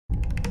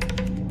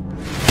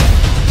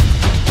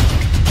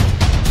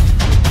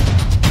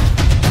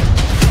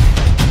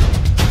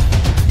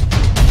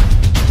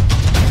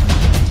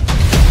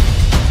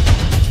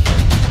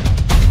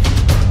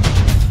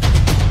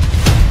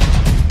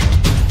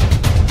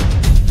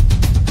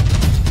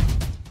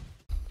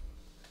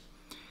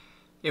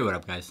Hey, what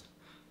up guys?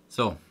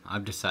 So,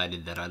 I've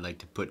decided that I'd like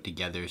to put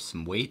together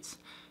some weights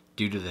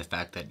due to the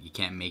fact that you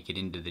can't make it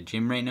into the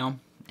gym right now.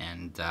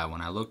 And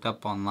when I looked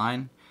up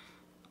online,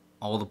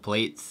 all the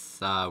plates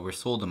were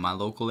sold in my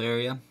local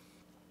area.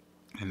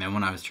 And then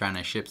when I was trying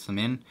to ship some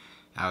in,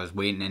 I was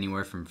waiting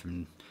anywhere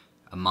from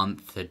a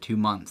month to 2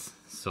 months.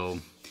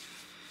 So,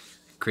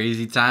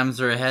 crazy times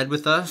are ahead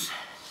with us,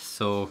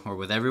 or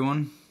with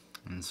everyone.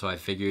 And so I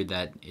figured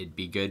that it'd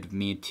be good for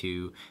me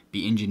to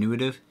be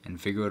ingenuitive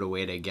and figure out a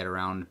way to get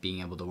around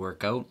being able to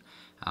work out.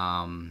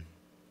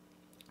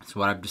 So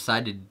what I've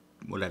decided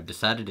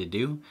to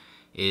do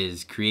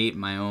is create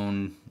my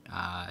own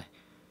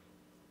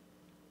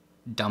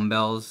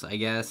dumbbells, I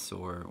guess,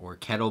 or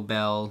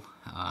kettlebell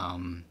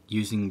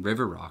using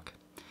river rock.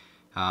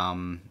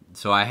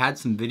 So I had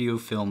some video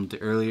filmed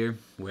earlier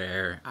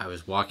where I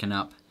was walking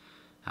up.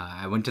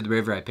 I went to the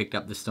river, I picked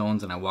up the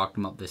stones, and I walked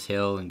them up this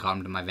hill and got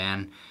them to my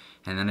van.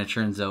 And then it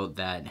turns out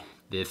that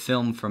the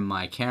film from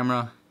my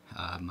camera,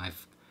 my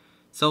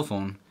cell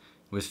phone,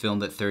 was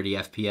filmed at 30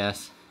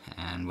 FPS.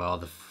 And well,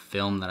 the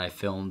film that I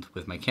filmed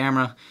with my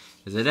camera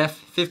is at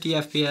 50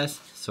 FPS,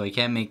 so I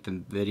can't make the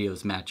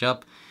videos match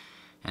up.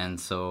 And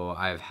so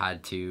I've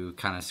had to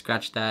kind of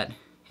scratch that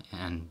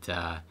and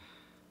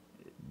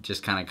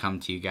just kind of come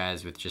to you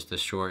guys with just a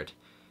short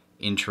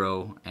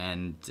intro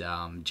and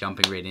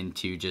jumping right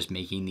into just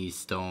making these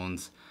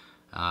stones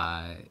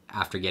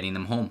after getting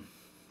them home.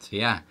 So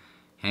yeah,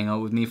 hang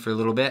out with me for a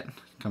little bit.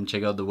 Come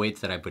check out the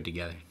weights that I put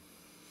together.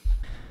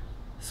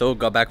 So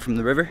got back from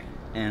the river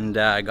and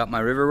I got my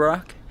river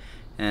rock,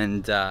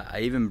 and I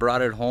even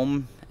brought it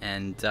home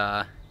and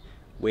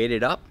weighed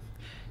it up.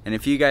 And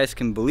if you guys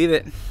can believe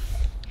it,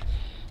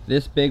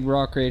 this big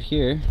rock right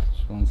here,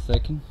 just 1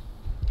 second,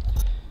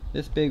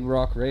 this big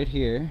rock right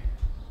here,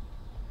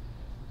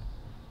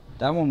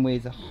 that one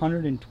weighs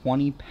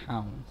 120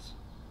 pounds.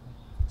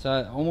 It's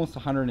almost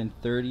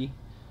 130,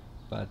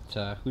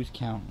 but who's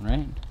counting,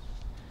 right?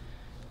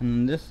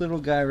 And this little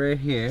guy right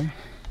here,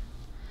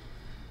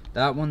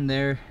 that one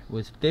there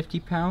was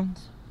 50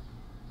 pounds,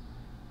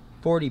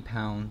 40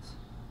 pounds.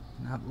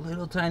 And that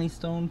little tiny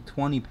stone,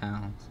 20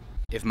 pounds.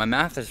 If my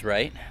math is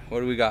right,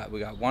 what do we got?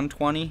 We got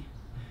 120,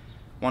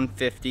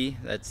 150,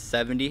 that's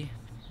 70,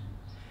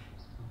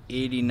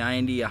 80,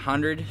 90,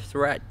 100. So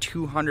we're at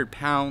 200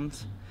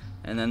 pounds.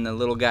 And then the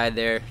little guy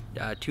there,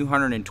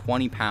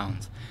 220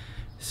 pounds.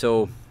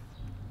 So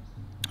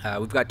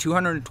we've got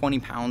 220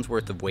 pounds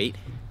worth of weight.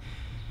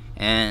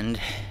 And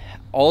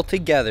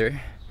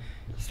altogether,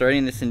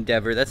 starting this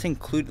endeavor, that's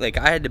like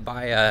I had to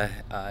buy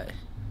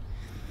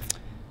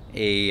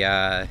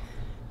a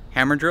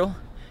hammer drill.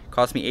 It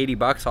cost me 80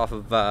 bucks off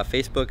of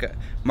Facebook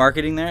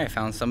marketing there. I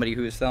found somebody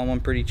who was selling one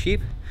pretty cheap.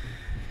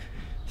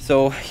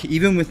 So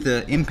even with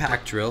the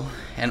impact drill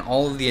and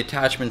all of the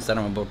attachments that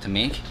I'm about to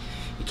make,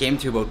 it came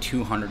to about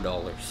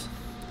 $200.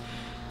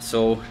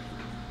 So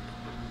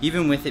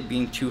even with it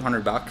being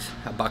 200 bucks,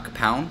 $1 a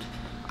pound,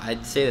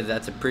 I'd say that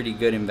that's a pretty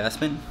good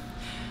investment.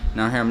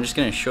 Now here, I'm just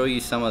going to show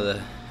you some of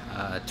the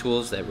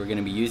tools that we're going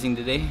to be using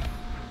today.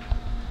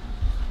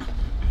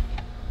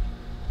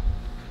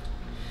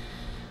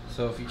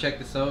 So if you check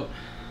this out,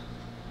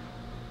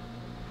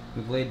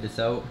 we've laid this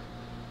out,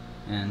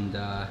 and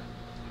I'm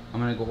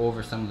going to go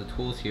over some of the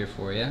tools here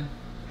for you.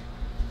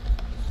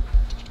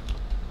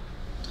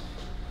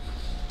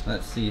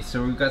 Let's see,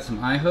 so we've got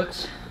some eye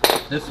hooks.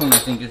 This one I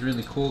think is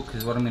really cool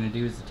because what I'm going to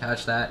do is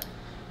attach that,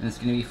 and it's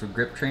going to be for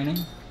grip training.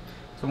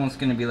 This one's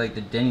going to be like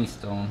the Denny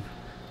stone,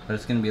 but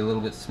it's going to be a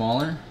little bit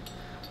smaller.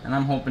 And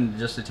I'm hoping to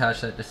just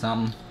attach that to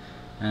something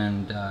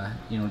and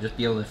you know, just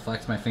be able to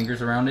flex my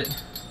fingers around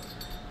it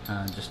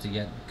just to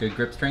get good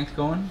grip strength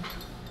going.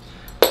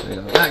 So we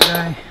got that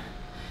guy,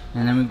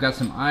 and then we've got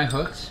some eye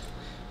hooks,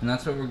 and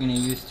that's what we're going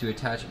to use to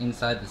attach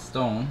inside the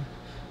stone,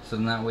 so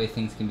then that way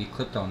things can be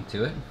clipped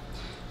onto it.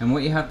 And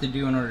what you have to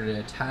do in order to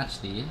attach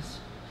these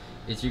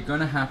is you're going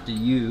to have to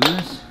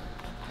use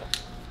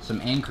some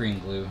anchoring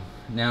glue.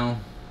 Now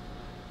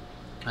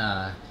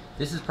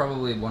this is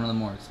probably one of the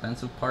more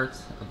expensive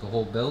parts of the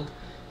whole build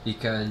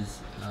because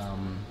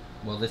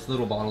well, this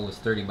little bottle was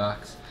 30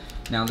 bucks.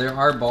 Now there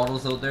are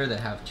bottles out there that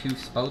have 2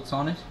 spouts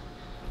on it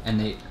and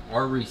they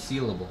are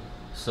resealable.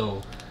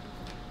 So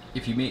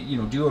if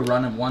you do a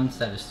run of 1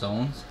 set of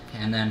stones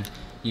and then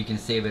you can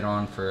save it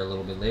on for a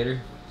little bit later.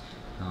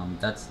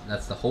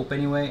 That's the hope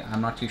anyway.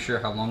 I'm not too sure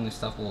how long this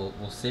stuff will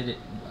sit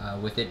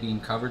with it being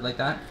covered like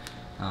that,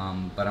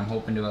 but I'm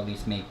hoping to at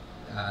least make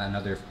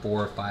another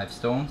 4 or 5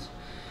 stones.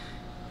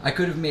 I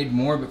could have made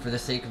more, but for the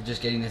sake of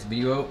just getting this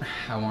video out,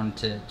 I wanted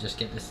to just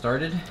get this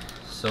started.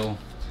 So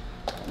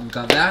we've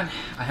got that.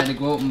 I had to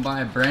go out and buy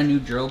a brand new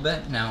drill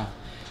bit. Now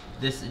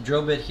this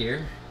drill bit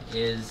here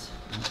is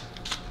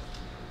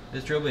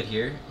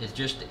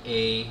just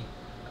a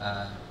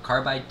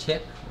carbide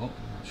tip. Oh,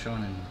 I'm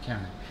showing in the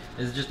camera.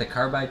 This is just a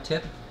carbide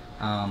tip.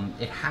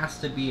 It has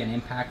to be an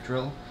impact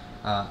drill,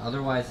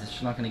 otherwise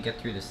it's not going to get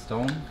through the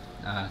stone.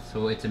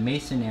 So it's a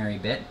masonry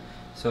bit.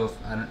 So if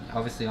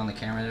obviously on the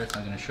camera there it's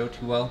not going to show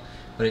too well,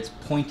 but it's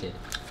pointed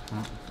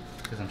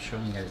because I'm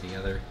showing you guys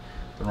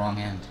the wrong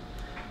end.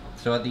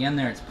 So at the end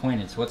there it's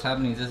pointed. So what's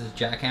happening is this is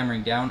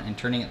jackhammering down and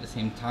turning at the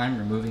same time,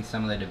 removing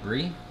some of the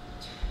debris.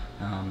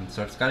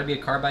 So it's got to be a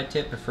carbide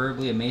tip,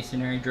 preferably a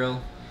masonry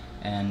drill,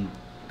 and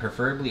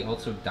preferably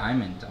also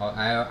diamond.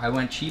 I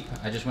went cheap.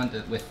 I just went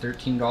with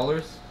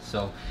 $13.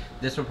 So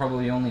this will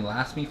probably only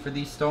last me for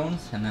these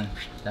stones, and then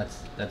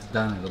that's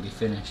done. It'll be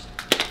finished.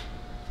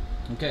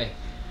 Okay.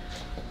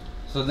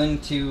 So then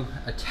to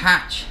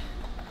attach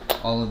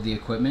all of the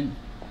equipment,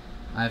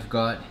 I've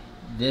got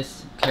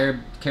this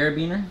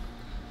carabiner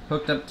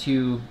hooked up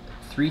to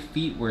 3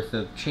 feet worth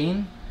of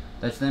chain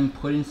that's then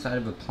put inside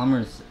of a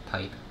plumber's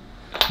pipe.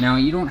 Now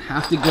you don't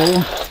have to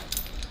go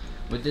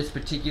with this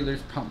particular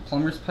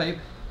plumber's pipe.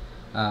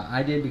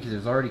 I did because it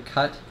was already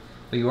cut,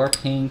 but you are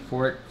paying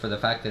for it for the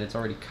fact that it's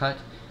already cut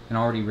and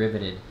already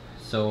riveted.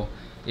 So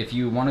if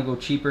you want to go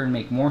cheaper and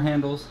make more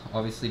handles,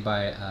 obviously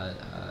buy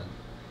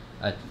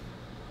a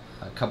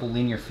couple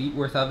linear feet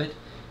worth of it,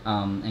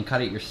 and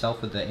cut it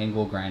yourself with the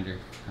angle grinder,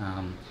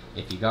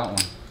 if you got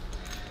one.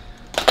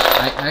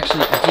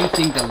 I do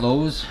think that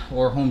Lowe's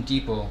or Home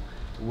Depot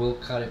will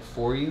cut it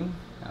for you,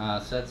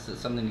 so that's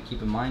something to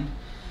keep in mind.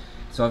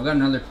 So I've got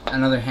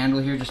another handle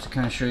here just to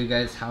kind of show you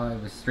guys how I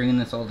was stringing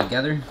this all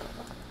together.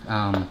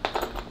 So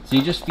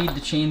you just feed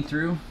the chain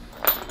through,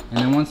 and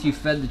then once you've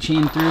fed the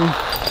chain through,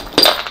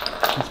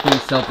 it's pretty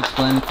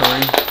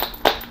self-explanatory.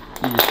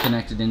 You just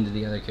connect it into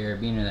the other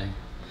carabiner there.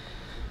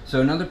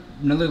 So another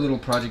little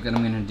project that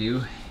I'm going to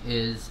do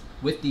is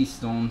with these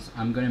stones,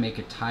 I'm going to make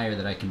a tire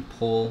that I can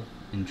pull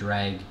and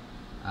drag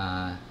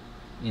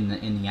in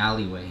the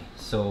alleyway.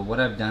 So what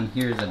I've done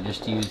here is I've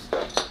just used,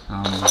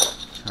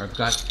 I've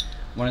got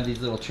one of these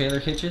little trailer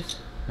hitches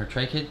or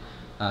truck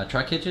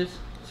hitches.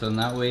 So in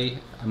that way,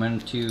 I'm going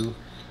to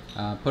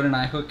put an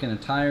eye hook in a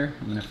tire.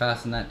 I'm going to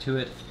fasten that to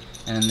it,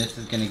 and then this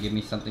is going to give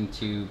me something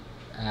to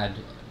add,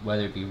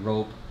 whether it be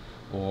rope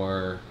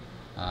or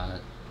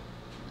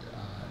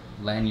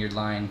lanyard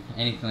line,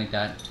 anything like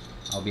that.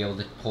 I'll be able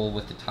to pull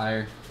with the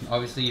tire.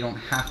 Obviously you don't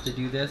have to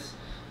do this.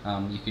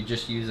 You could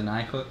just use an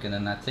eye hook and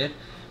then that's it,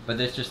 but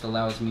this just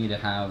allows me to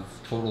have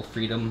total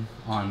freedom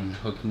on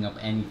hooking up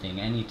anything,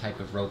 any type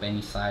of rope,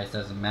 any size,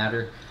 doesn't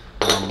matter.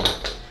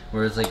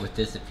 Whereas like with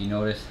this, if you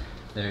notice,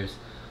 there's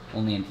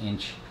only an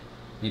inch,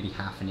 maybe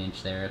half an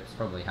inch there. It's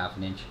probably half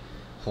an inch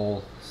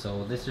hole,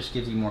 so this just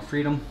gives you more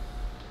freedom.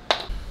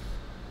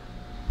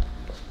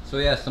 So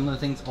yeah, some of the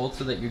things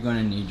also that you're going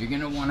to need. You're going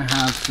to want to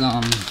have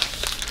some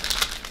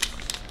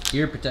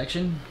ear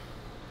protection,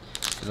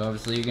 because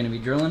obviously you're going to be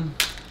drilling.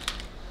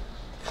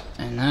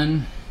 And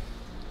then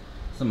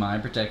some eye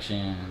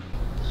protection.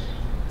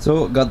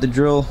 So got the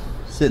drill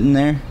sitting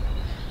there,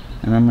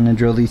 and I'm going to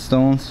drill these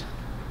stones.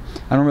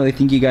 I don't really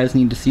think you guys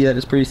need to see that.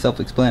 It's pretty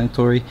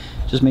self-explanatory.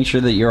 Just make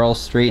sure that you're all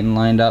straight and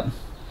lined up.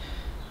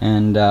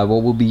 And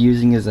what we'll be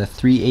using is a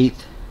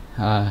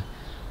 3/8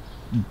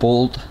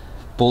 bolt.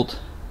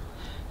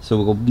 So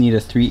we'll need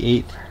a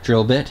 3/8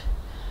 drill bit.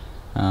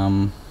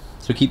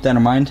 So keep that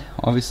in mind,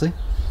 obviously.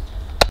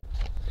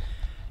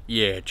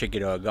 Yeah, check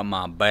it out. I got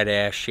my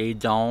badass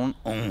shades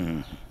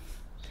on.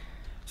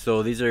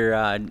 So these are,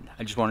 I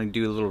just want to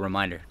do a little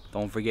reminder.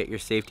 Don't forget your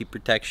safety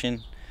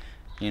protection.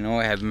 You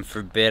know, heaven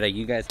forbid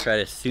you guys try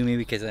to sue me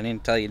because I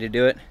didn't tell you to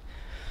do it.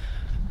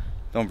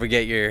 Don't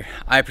forget your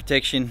eye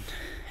protection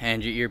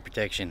and your ear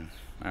protection.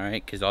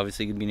 Alright, because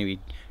obviously you're going to be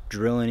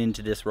drilling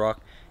into this rock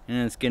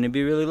and it's going to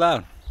be really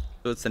loud.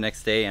 So it's the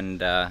next day,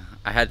 and I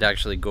had to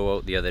actually go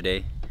out the other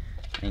day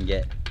and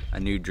get a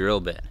new drill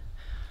bit.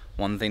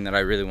 One thing that I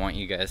really want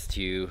you guys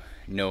to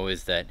know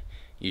is that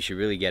you should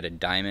really get a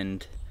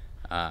diamond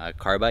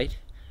carbide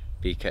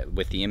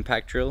with the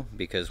impact drill,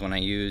 because when I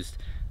used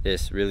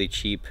this really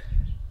cheap,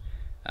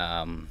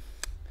 I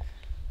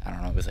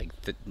don't know, it was like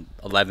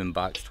 11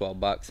 bucks, 12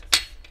 bucks.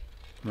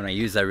 When I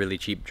used that really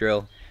cheap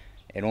drill,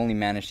 it only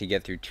managed to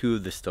get through 2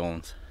 of the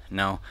stones.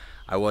 Now,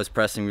 I was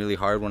pressing really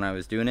hard when I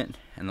was doing it,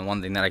 and the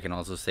one thing that I can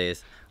also say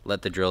is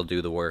let the drill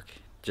do the work.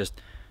 Just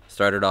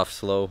start it off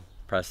slow,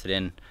 press it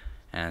in,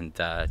 and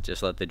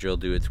just let the drill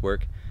do its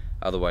work.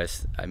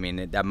 Otherwise, I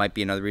mean, that might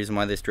be another reason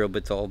why this drill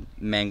bit's all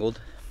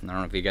mangled. I don't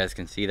know if you guys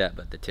can see that,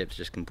 but the tip's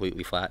just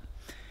completely flat.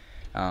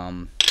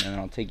 And then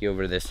I'll take you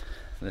over to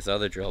this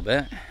other drill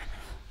bit,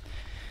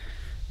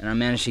 and I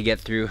managed to get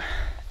through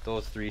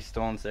those 3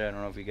 stones there. I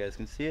don't know if you guys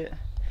can see it,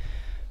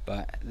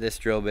 but this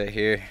drill bit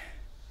here,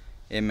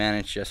 it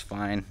managed just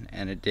fine,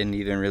 and it didn't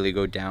even really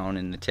go down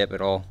in the tip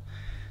at all.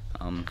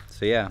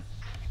 So yeah.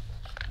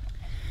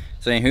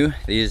 So anywho,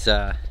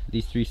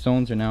 these 3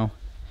 stones are now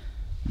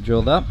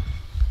drilled up,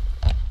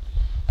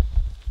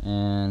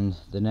 and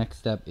the next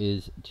step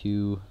is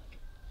to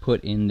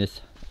put in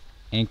this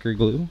anchor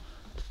glue.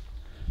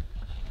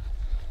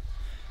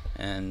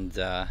 And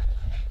let's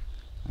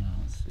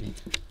see.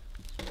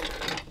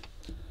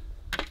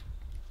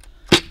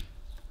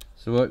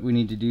 So what we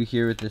need to do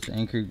here with this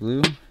anchor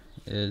glue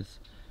is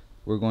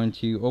we're going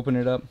to open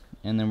it up,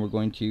 and then we're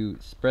going to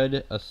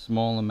spread a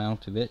small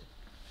amount of it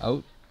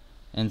out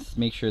and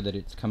make sure that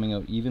it's coming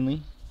out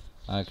evenly,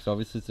 because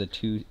obviously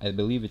it's I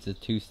believe it's a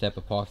 2-step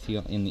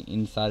epoxy in the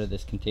inside of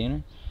this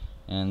container.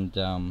 And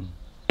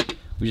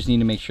We just need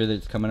to make sure that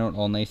it's coming out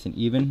all nice and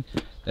even,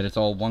 that it's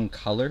all one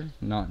color,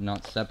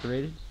 not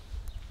separated.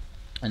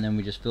 And then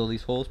we just fill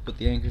these holes, put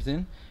the anchors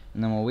in,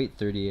 and then we'll wait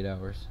 38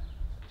 hours.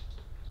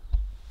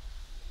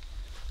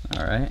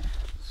 Alright,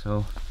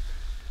 so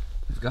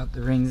we've got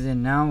the rings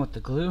in now with the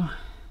glue.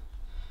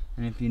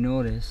 And if you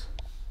notice,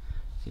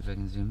 see if I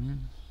can zoom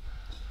in.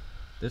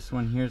 This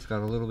one here's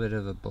got a little bit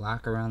of a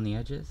black around the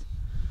edges.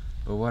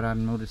 But what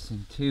I'm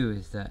noticing too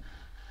is that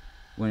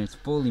when it's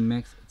fully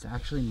mixed, it's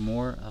actually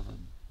more of a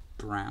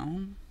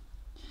brown.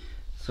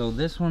 So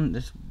this one,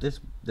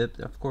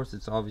 of course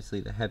it's obviously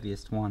the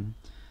heaviest one.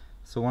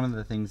 So one of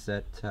the things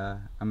that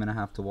I'm gonna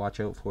have to watch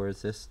out for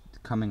is this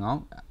coming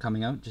out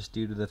just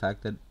due to the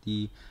fact that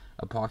the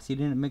epoxy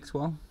didn't mix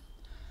well.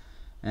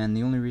 And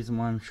the only reason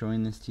why I'm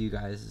showing this to you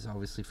guys is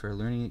obviously for a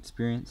learning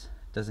experience.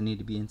 It doesn't need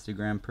to be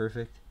Instagram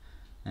perfect.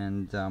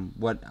 And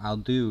what I'll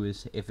do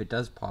is, if it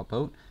does pop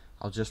out,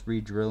 I'll just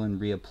re-drill and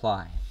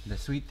reapply. The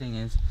sweet thing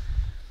is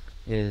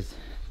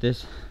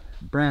this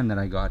brand that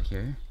I got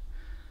here,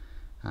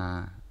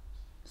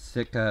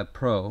 Sika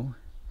Pro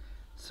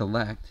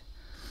Select.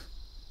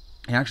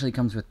 It actually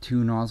comes with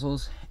 2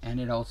 nozzles, and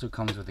it also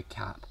comes with a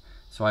cap.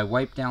 So I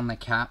wipe down the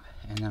cap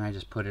and then I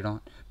just put it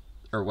on,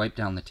 or wipe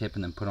down the tip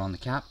and then put on the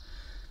cap.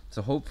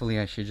 So hopefully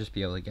I should just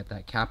be able to get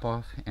that cap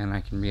off, and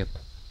I can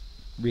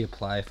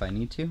reapply if I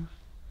need to.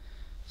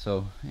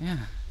 So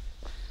yeah,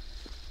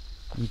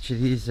 each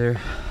of these are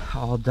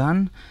all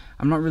done.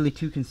 I'm not really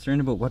too concerned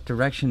about what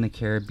direction the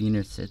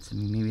carabiner sits. I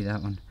mean, maybe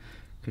that one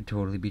could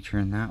totally be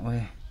turned that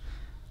way.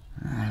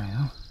 There we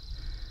go.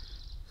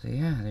 So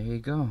yeah, there you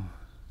go.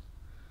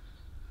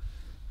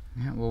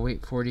 Yeah, we'll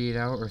wait 48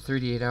 hours or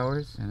 38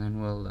 hours, and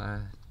then we'll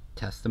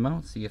test them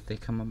out, see if they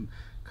come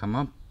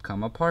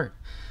apart.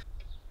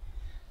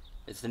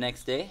 It's the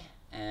next day,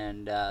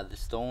 and the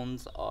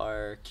stones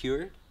are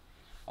cured.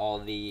 All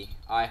the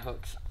eye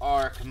hooks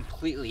are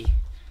completely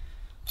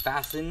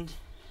fastened,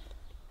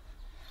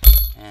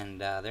 and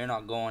they're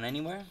not going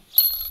anywhere.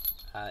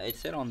 It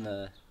said on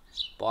the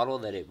bottle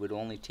that it would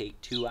only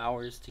take 2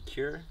 hours to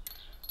cure,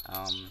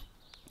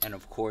 and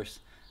of course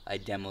I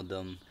demoed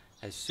them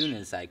as soon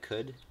as I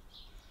could.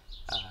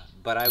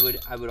 But I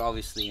would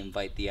obviously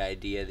invite the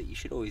idea that you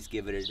should always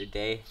give it a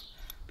day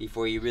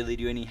before you really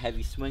do any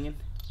heavy swinging.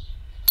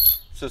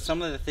 So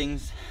some of the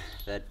things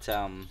that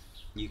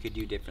you could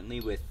do differently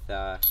with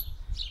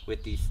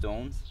these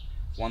stones.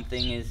 One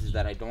thing is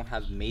that I don't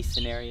have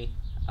masonry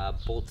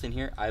bolts in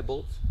here, eye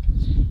bolts.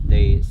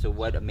 So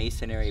what a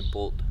masonry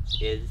bolt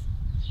is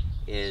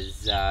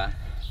the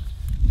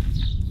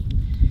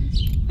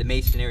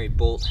masonry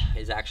bolt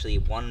is actually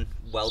one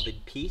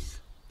welded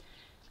piece,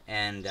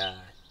 and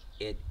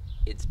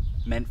it's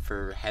meant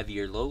for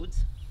heavier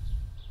loads.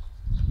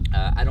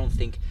 I don't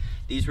think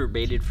these were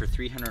rated for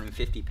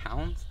 350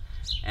 pounds,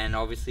 and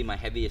obviously my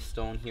heaviest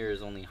stone here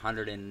is only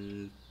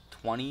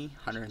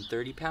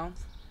 130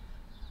 pounds.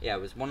 Yeah,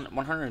 it was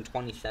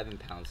 127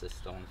 pounds, this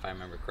stone, if I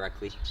remember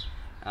correctly.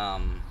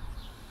 So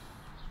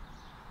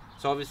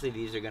obviously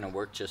these are gonna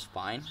work just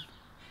fine.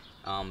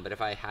 But if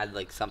I had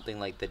like something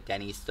like the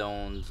Denny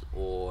stones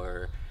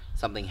or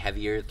something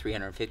heavier,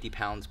 350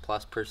 pounds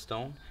plus per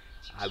stone,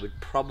 I would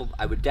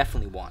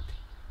definitely want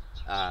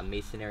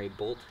masonry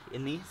bolt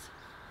in these.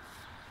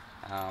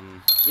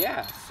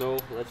 Yeah, so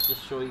let's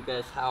just show you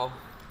guys how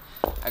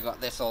I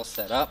got this all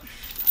set up.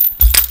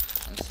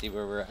 Let's see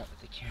where we're at with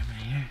the camera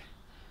here.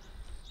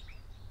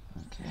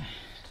 Okay.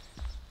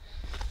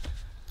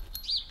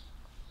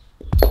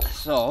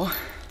 So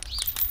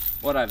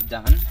what I've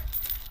done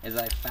is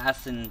I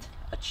fastened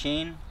a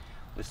chain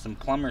with some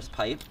plumber's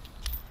pipe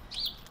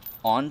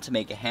on to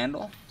make a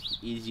handle,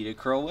 easy to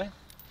curl with,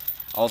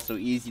 also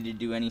easy to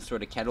do any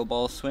sort of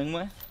kettlebell swing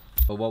with.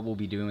 But what we'll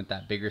be doing with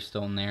that bigger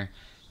stone there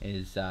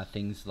is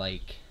things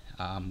like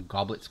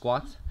goblet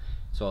squats.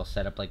 So I'll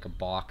set up like a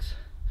box,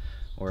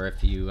 or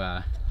if you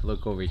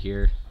look over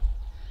here,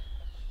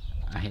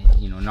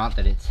 not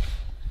that it's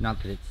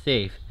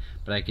safe,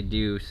 but I could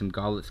do some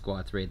goblet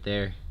squats right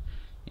there,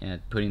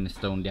 and putting the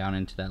stone down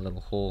into that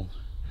little hole.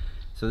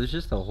 So there's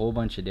just a whole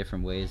bunch of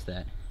different ways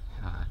that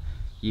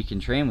you can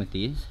train with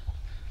these.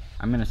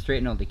 I'm gonna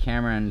straighten out the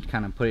camera and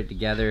kind of put it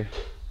together,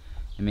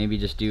 and maybe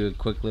just do a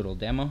quick little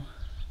demo.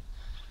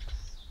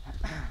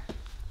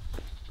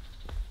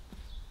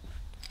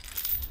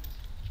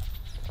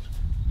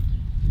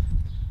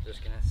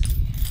 Just gonna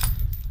see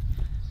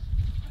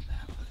what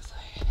that looks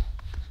like.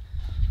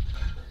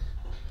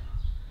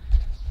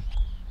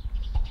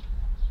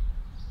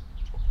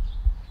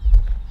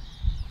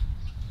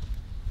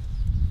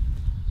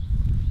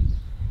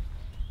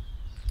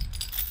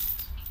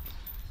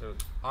 So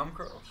arm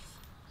curls,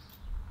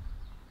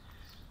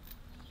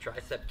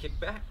 tricep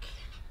kickback,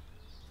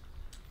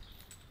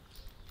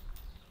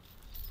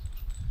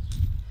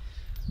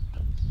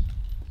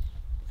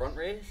 front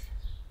raise,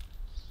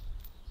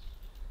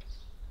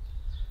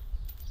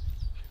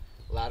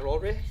 lateral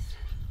raise.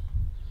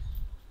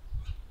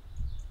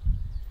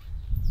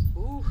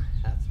 Ooh,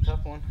 that's a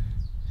tough one.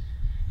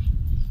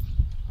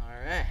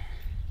 Alright.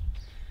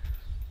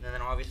 And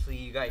then obviously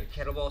you got your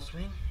kettlebell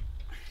swing.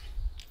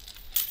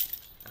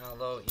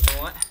 Although, you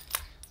know what?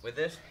 With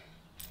this,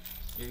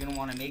 you're going to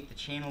want to make the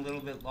chain a little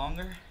bit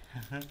longer.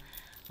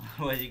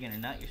 Otherwise, you're going to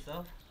nut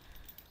yourself.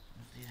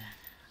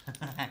 Let's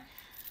do that.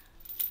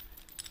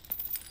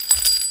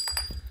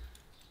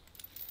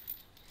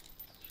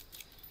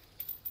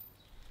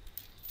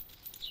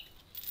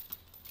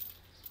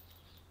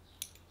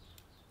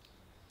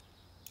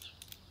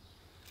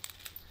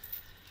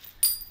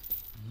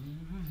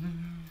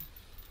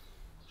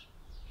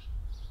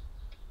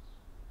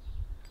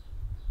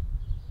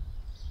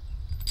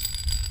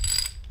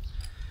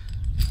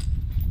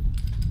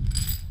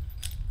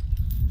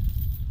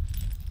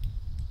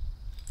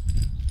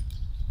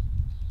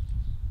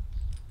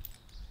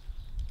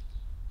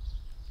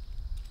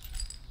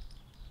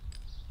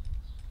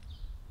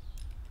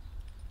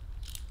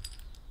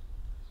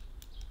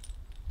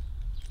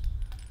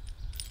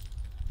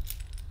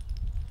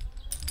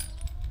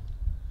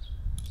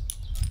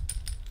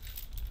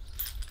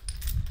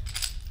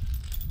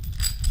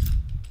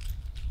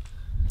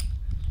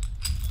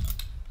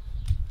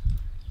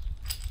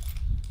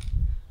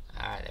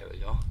 Alright, there we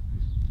go.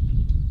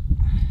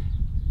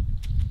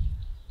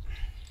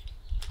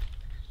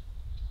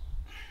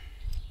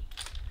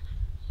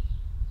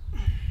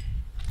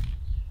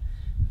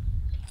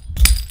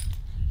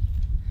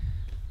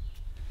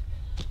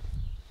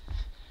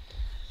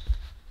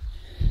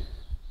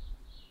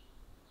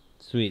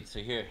 Sweet, so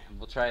here,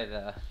 we'll try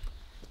a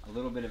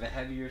little bit of a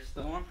heavier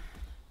stone.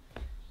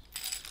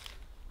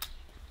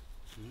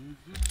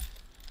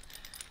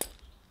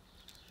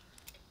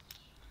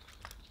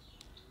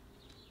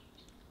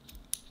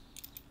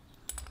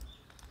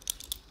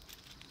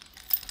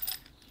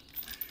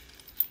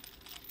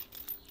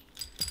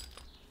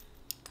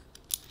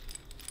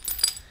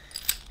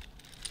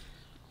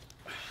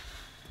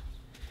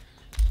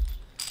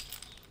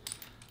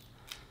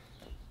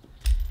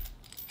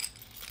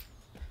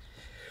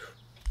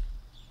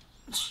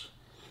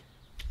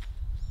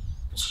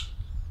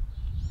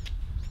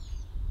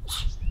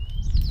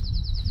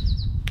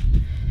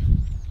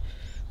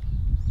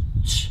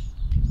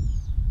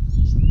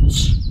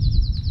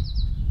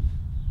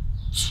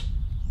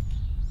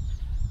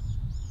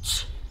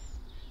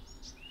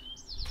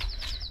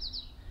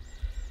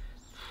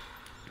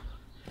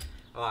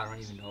 Oh, I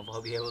don't even know if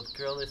I'll be able to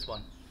curl this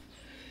one.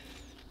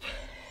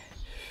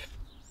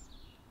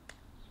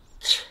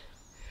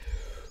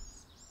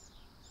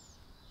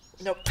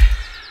 Nope.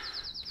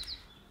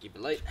 Keep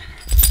it light.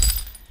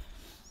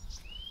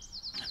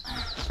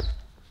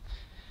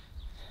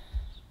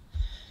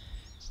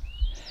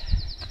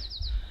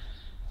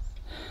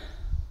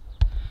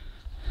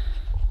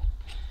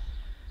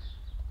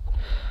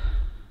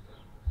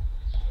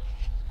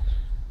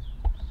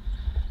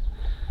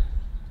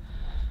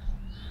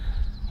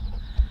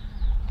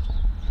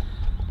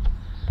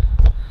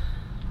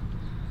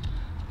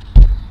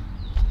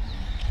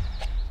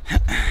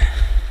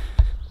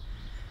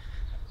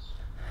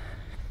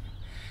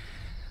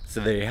 So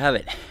there you have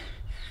it.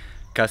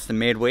 Custom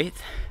made weights,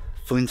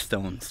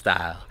 Flintstone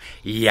style.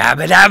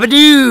 Yabba dabba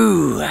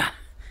doo!